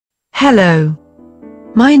Hello.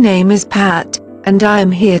 My name is Pat, and I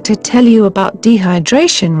am here to tell you about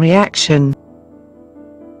dehydration reaction.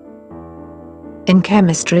 In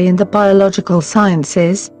chemistry and the biological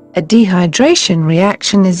sciences, a dehydration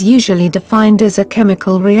reaction is usually defined as a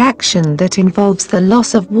chemical reaction that involves the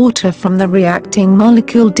loss of water from the reacting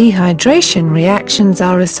molecule. Dehydration reactions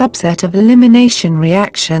are a subset of elimination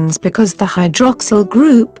reactions because the hydroxyl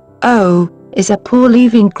group, O, is a poor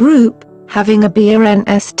leaving group. Having a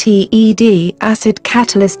BRNSTED acid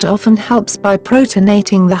catalyst often helps by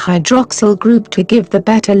protonating the hydroxyl group to give the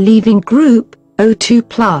better leaving group,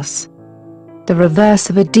 O2+. The reverse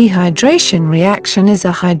of a dehydration reaction is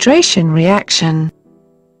a hydration reaction.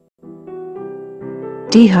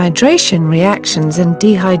 Dehydration reactions and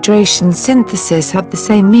dehydration synthesis have the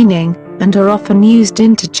same meaning, and are often used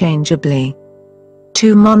interchangeably.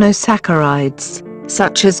 Two monosaccharides,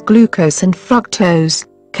 such as glucose and fructose,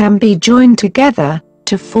 can be joined together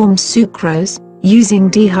to form sucrose, using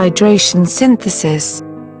dehydration synthesis.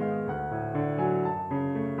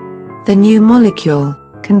 The new molecule,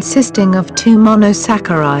 consisting of two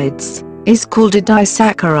monosaccharides, is called a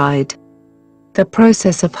disaccharide. The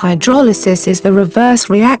process of hydrolysis is the reverse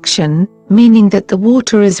reaction, meaning that the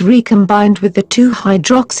water is recombined with the two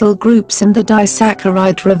hydroxyl groups and the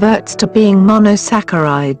disaccharide reverts to being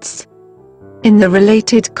monosaccharides. In the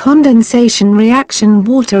related condensation reaction,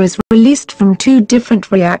 water is released from two different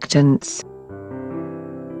reactants.